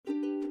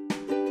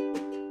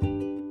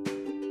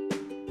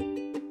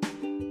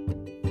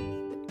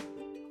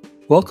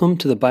Welcome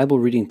to the Bible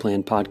Reading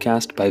Plan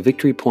podcast by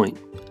Victory Point.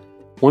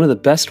 One of the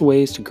best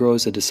ways to grow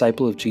as a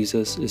disciple of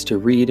Jesus is to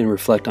read and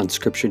reflect on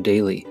Scripture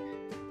daily.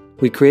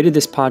 We created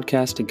this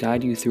podcast to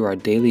guide you through our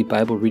daily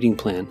Bible reading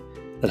plan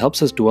that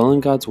helps us dwell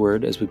in God's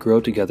Word as we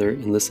grow together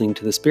in listening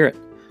to the Spirit.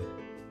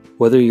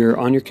 Whether you're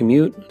on your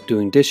commute,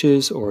 doing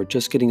dishes, or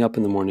just getting up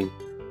in the morning,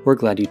 we're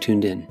glad you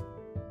tuned in.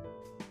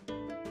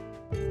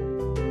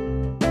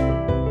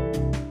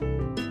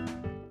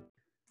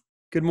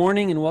 Good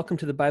morning and welcome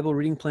to the Bible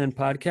Reading Plan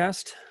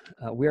podcast.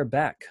 We are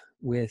back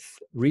with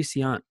Reese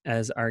Yant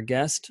as our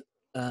guest.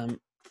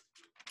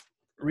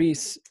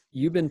 Reese,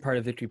 you've been part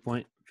of Victory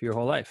Point for your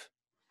whole life.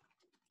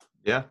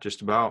 Yeah,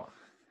 just about.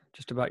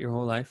 Just about your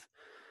whole life.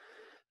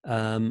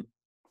 I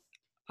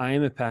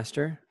am a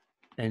pastor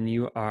and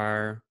you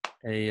are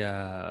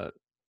a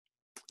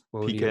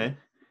PK?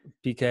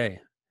 PK.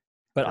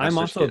 But Pastor's I'm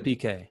also kid. a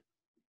PK.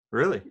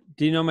 Really?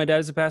 Do you know my dad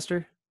is a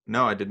pastor?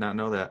 No, I did not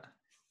know that.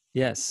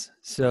 Yes.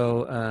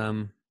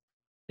 So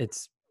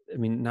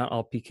not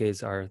all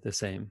PKs are the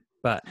same,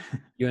 but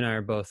you and I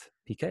are both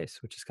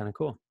PKs, which is kind of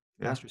cool.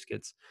 Yeah. Pastor's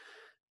kids.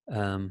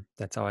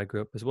 That's how I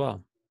grew up as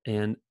well.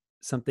 And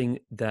something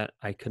that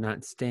I could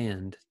not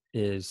stand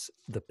is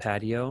the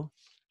patio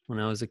when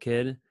I was a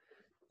kid,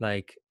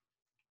 like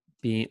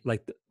being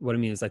like, what I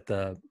mean is like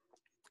the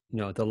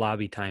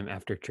lobby time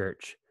after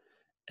church.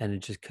 And it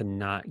just could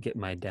not get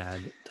my dad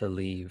to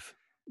leave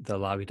the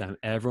lobby time.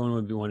 Everyone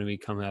would be wanting me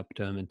to come up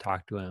to him and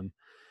talk to him.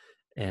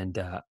 And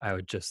I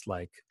would just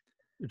want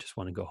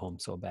to go home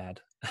so bad.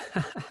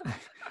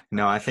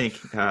 No, I think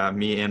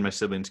me and my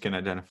siblings can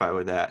identify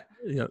with that.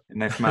 Yep.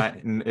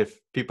 And if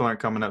people aren't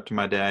coming up to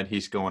my dad,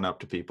 he's going up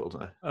to people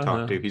to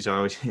talk to. He's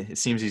always, it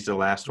seems he's the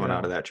last one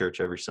out of that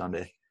church every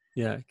Sunday.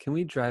 Yeah. Can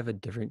we drive a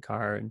different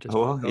car and just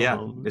go yeah.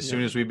 home? As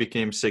soon as we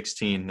became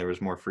 16, there was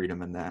more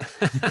freedom in that.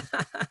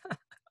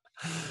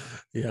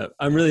 Yeah.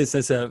 I'm really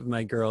sensitive.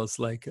 My girls,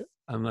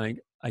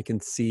 I can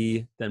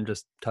see them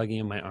just tugging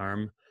in my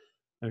arm.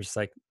 I'm just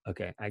like,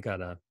 okay, I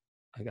gotta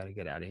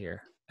get out of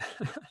here.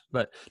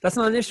 But that's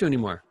not an issue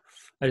anymore.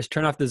 I just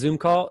turn off the Zoom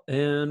call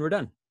and we're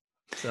done.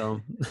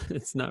 So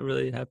it's not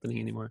really happening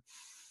anymore.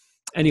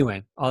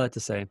 Anyway, all that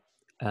to say,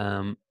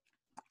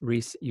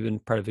 Reese, you've been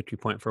part of Victory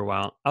Point for a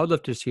while. I would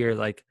love to just hear,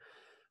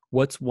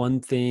 what's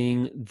one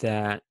thing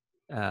that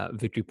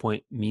Victory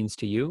Point means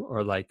to you,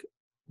 or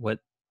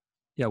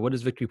what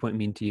does Victory Point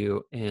mean to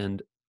you,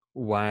 and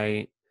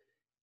why?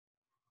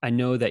 I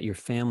know that your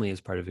family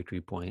is part of Victory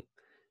Point,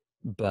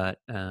 but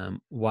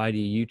why do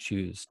you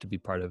choose to be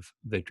part of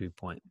Victory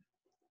Point?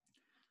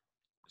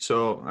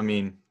 So,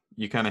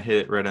 you kind of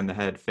hit it right on the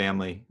head,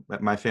 family.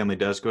 My family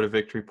does go to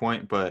Victory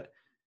Point, but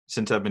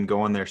since I've been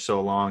going there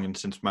so long, and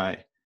since my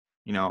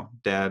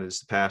dad is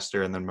the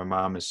pastor and then my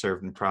mom has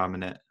served in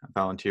prominent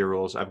volunteer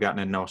roles, I've gotten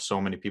to know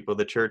so many people at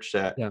the church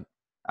that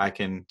I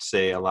can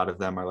say a lot of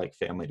them are like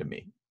family to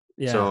me.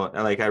 Yeah. So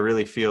I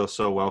really feel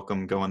so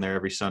welcome going there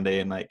every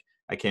Sunday, and I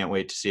can't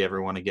wait to see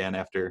everyone again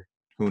after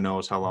who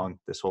knows how long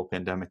this whole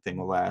pandemic thing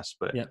will last.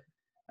 But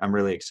I'm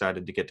really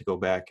excited to get to go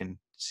back and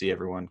see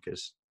everyone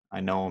because I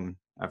know them.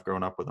 I've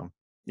grown up with them.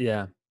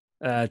 Yeah,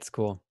 that's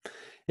cool.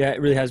 Yeah,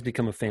 it really has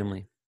become a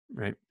family,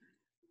 right?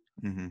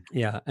 Mm-hmm.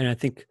 Yeah, and I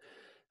think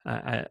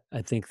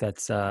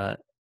that's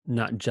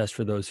not just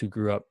for those who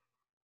grew up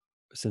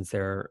since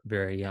they're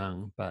very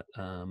young, but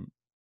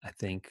I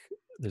think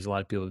there's a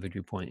lot of people at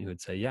Victory Point who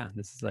would say, yeah,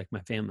 this is like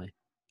my family.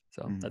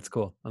 So that's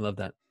cool. I love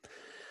that.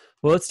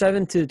 Well, let's dive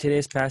into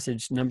today's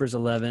passage, Numbers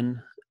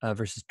 11,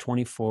 verses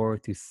 24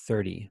 through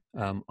 30.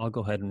 I'll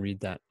go ahead and read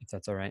that if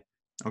that's all right.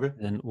 Okay.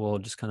 And we'll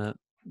just kind of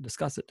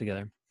discuss it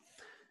together.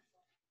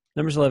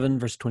 Numbers 11,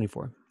 verse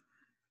 24.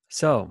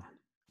 So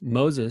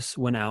Moses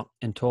went out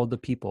and told the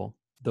people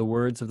the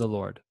words of the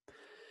Lord,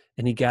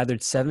 and he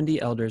gathered 70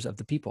 elders of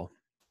the people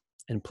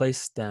and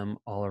placed them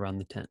all around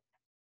the tent.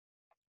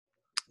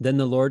 Then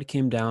the Lord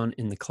came down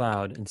in the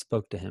cloud and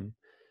spoke to him,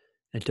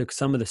 and took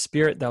some of the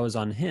Spirit that was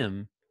on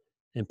him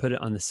and put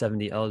it on the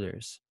 70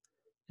 elders.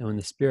 And when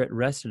the Spirit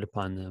rested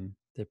upon them,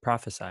 they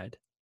prophesied,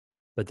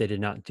 but they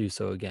did not do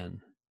so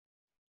again.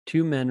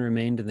 2 men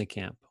remained in the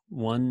camp,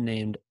 one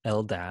named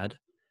Eldad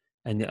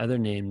and the other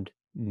named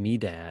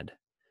Medad,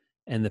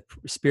 and the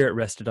Spirit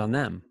rested on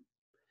them.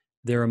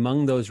 They're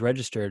among those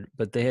registered,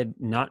 but they had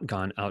not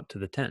gone out to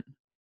the tent,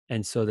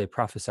 and so they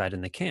prophesied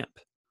in the camp.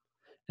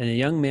 And a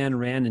young man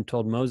ran and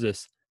told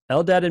Moses,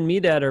 Eldad and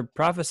Medad are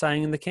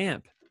prophesying in the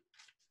camp.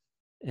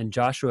 And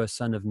Joshua,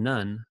 son of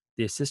Nun,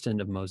 the assistant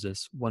of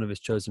Moses, one of his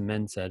chosen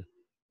men, said,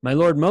 My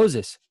lord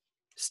Moses,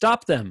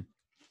 stop them.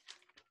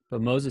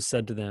 But Moses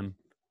said to them,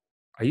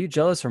 Are you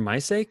jealous for my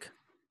sake?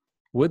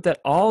 Would that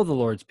all the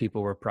Lord's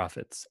people were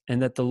prophets,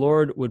 and that the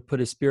Lord would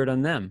put his Spirit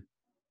on them.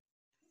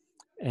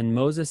 And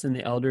Moses and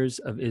the elders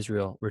of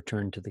Israel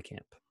returned to the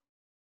camp.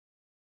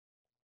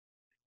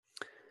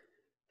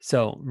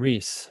 So,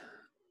 Reese,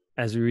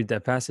 as we read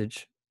that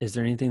passage, is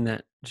there anything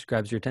that just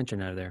grabs your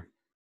attention out of there?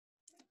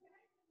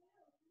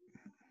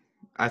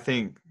 I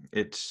think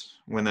it's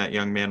when that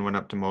young man went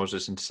up to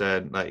Moses and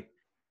said,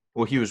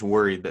 Well, he was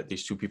worried that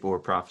these two people were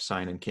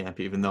prophesying in camp,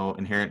 even though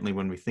inherently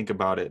when we think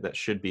about it, that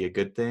should be a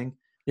good thing.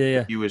 Yeah, But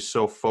yeah. he was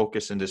so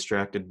focused and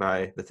distracted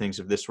by the things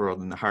of this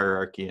world and the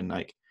hierarchy and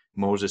like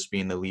Moses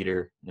being the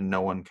leader and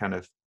no one kind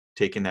of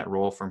taking that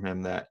role from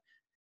him that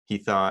he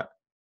thought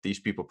these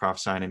people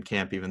prophesying in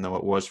camp, even though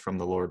it was from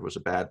the Lord, was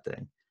a bad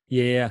thing.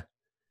 Yeah, yeah.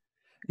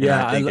 And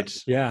I Yeah, think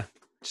it's yeah.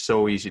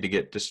 so easy to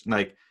get just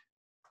like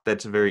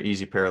that's a very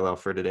easy parallel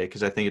for today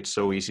because I think it's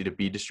so easy to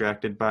be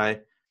distracted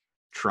by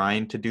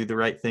trying to do the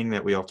right thing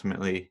that we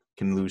ultimately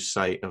can lose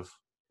sight of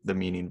the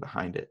meaning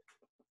behind it.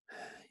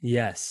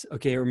 Yes.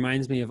 Okay, it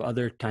reminds me of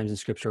other times in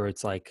scripture where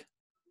it's like,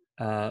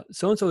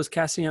 so and so is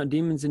casting out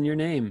demons in your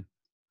name,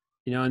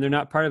 and they're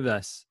not part of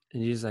us.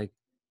 And he's like,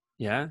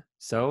 yeah,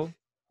 so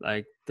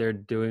like they're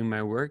doing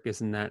my work.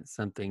 Isn't that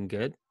something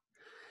good?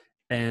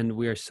 And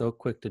we are so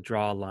quick to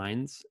draw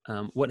lines.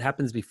 What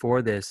happens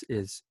before this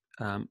is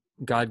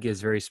God gives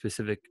very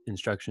specific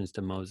instructions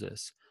to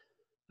Moses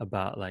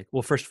about like,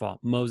 well, first of all,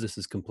 Moses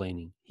is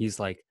complaining. He's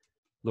like,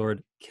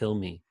 Lord, kill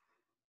me.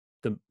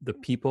 The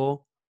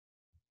people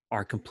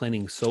are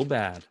complaining so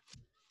bad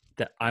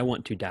that I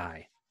want to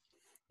die.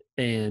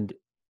 And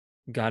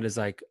God is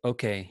like,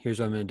 okay, here's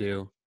what I'm going to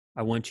do.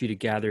 I want you to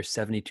gather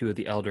 72 of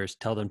the elders,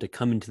 tell them to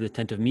come into the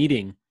tent of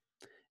meeting.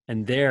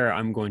 And there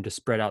I'm going to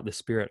spread out the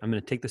spirit. I'm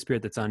going to take the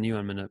spirit that's on you.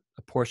 I'm going to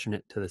apportion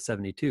it to the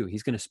 72.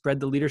 He's going to spread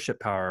the leadership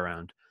power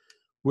around,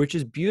 which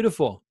is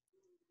beautiful.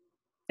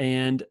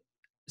 And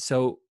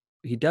so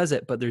he does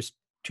it, but there's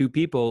two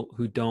people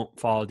who don't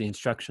follow the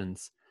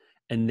instructions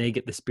and they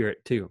get the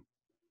spirit too.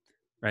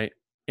 Right.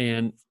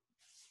 And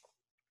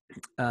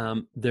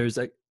there's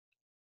a,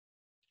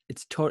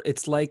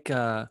 it's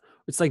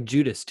like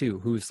Judas too,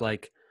 who's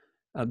like,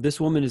 this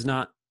woman is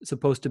not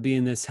supposed to be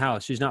in this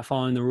house. She's not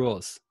following the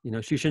rules.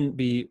 She shouldn't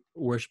be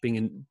worshiping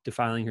and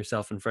defiling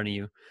herself in front of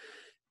you.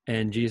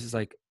 And Jesus is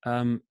like,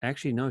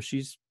 actually, no,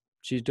 she's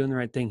doing the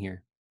right thing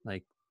here.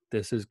 Like,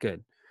 this is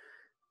good.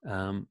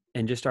 And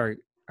just our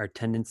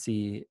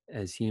tendency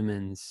as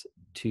humans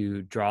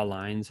to draw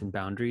lines and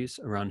boundaries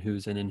around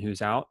who's in and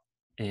who's out,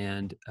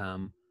 and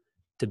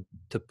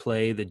to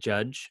play the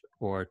judge,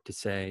 or to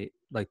say,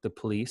 like the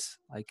police,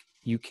 like,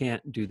 you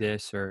can't do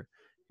this, or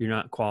you're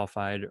not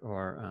qualified,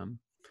 or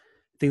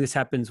I think this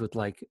happens with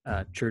like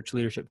church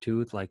leadership too,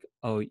 with like,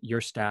 oh, your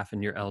staff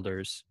and your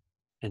elders,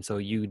 and so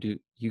you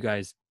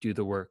guys do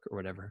the work or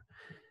whatever,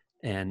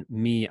 and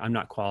me, I'm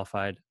not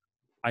qualified.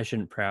 I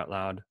shouldn't pray out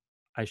loud.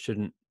 I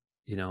shouldn't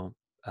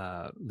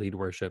lead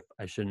worship.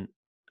 I shouldn't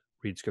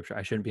read scripture.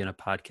 I shouldn't be on a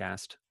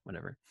podcast,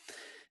 whatever.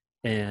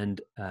 And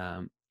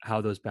how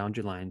those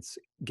boundary lines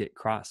get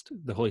crossed.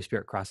 The Holy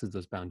Spirit crosses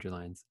those boundary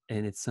lines,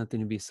 and it's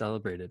something to be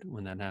celebrated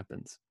when that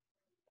happens.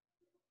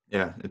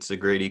 Yeah, it's a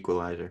great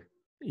equalizer.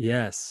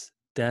 Yes,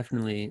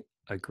 definitely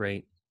a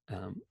great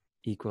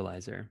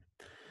equalizer.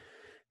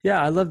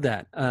 Yeah, I love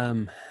that.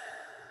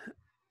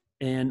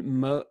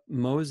 And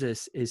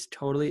Moses is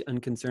totally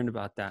unconcerned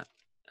about that.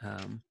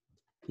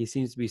 He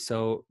seems to be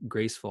so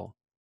graceful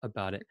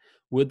about it.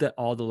 Would that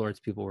all the Lord's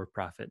people were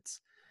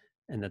prophets,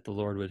 and that the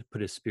Lord would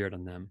put his spirit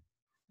on them.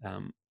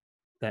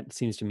 That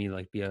seems to me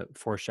like be a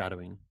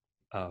foreshadowing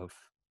of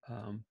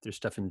there's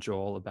stuff in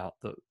Joel about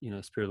the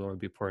Spirit of the Lord would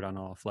be poured on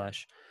all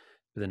flesh,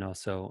 but then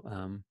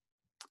also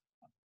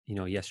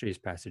yesterday's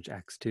passage,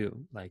 Acts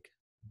 2, like,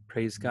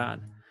 praise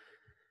God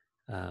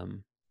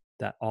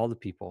that all the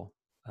people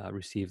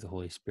receive the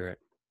Holy Spirit.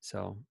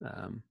 So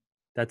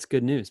that's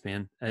good news,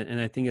 man.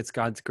 And I think it's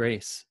God's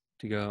grace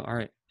to go, all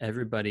right,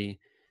 everybody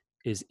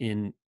is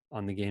in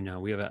on the game now.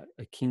 We have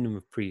a kingdom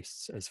of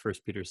priests, as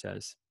First Peter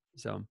says.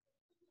 So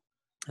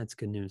that's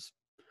good news.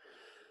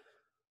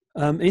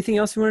 Anything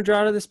else you want to draw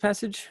out of this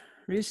passage,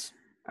 Reese?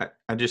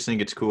 I just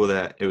think it's cool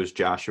that it was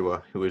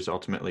Joshua who was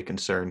ultimately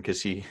concerned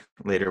because he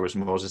later was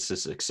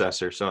Moses'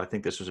 successor. So I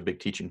think this was a big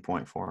teaching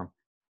point for him.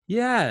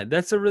 Yeah,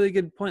 that's a really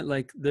good point.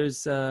 Like,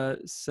 there's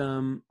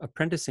some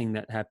apprenticing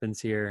that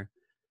happens here.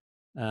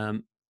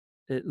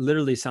 It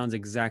literally sounds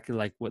exactly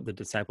like what the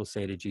disciples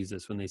say to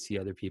Jesus when they see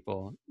other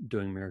people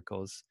doing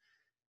miracles.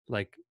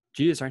 Like,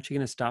 Jesus, aren't you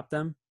going to stop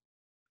them?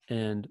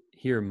 And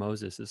here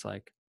Moses is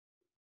like,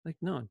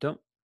 no, don't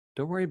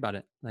worry about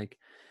it. Like,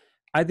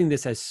 I think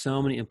this has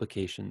so many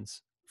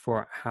implications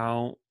for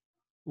how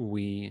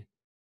we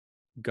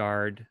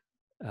guard.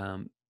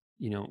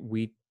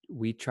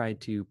 We try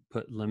to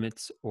put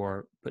limits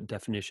or put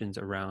definitions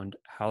around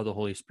how the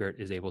Holy Spirit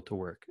is able to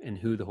work and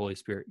who the Holy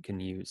Spirit can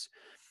use.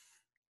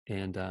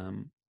 And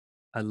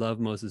I love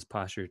Moses'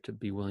 posture to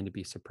be willing to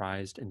be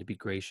surprised and to be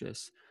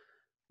gracious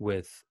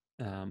with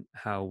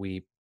how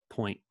we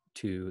point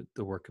to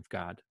the work of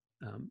God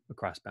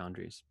across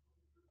boundaries.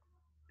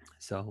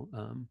 So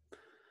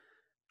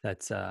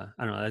that's I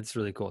don't know, that's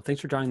really cool.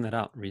 Thanks for drawing that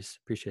out, Reese.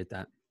 Appreciate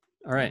that.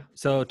 All right,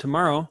 so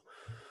tomorrow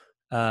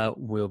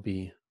will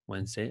be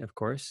Wednesday, of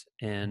course,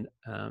 and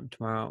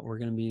tomorrow we're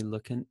going to be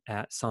looking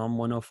at Psalm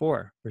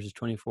 104, verses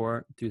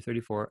 24 through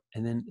 34,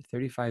 and then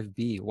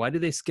 35b. Why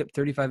did they skip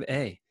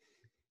 35a?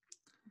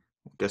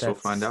 Guess we'll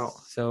find out.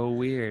 So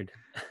weird.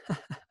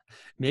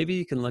 Maybe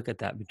you can look at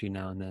that between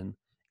now and then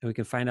and we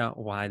can find out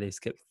why they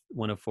skipped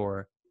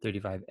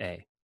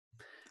 104:35a.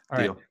 All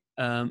right.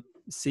 Deal.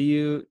 See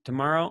you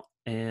tomorrow,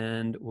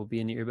 and we'll be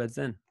in your earbuds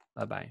then.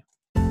 Bye-bye.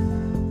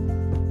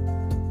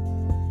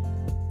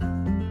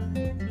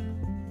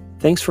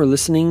 Thanks for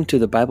listening to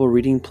the Bible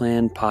Reading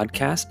Plan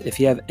podcast. If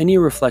you have any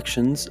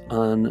reflections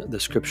on the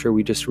scripture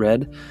we just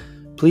read,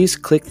 please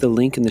click the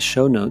link in the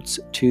show notes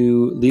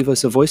to leave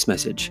us a voice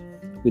message.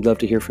 We'd love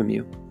to hear from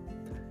you.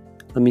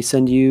 Let me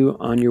send you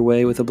on your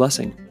way with a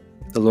blessing.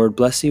 The Lord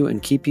bless you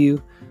and keep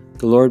you.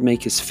 The Lord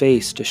make his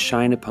face to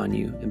shine upon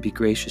you and be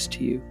gracious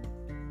to you.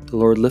 The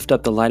Lord lift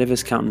up the light of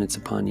his countenance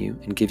upon you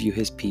and give you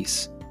his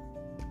peace.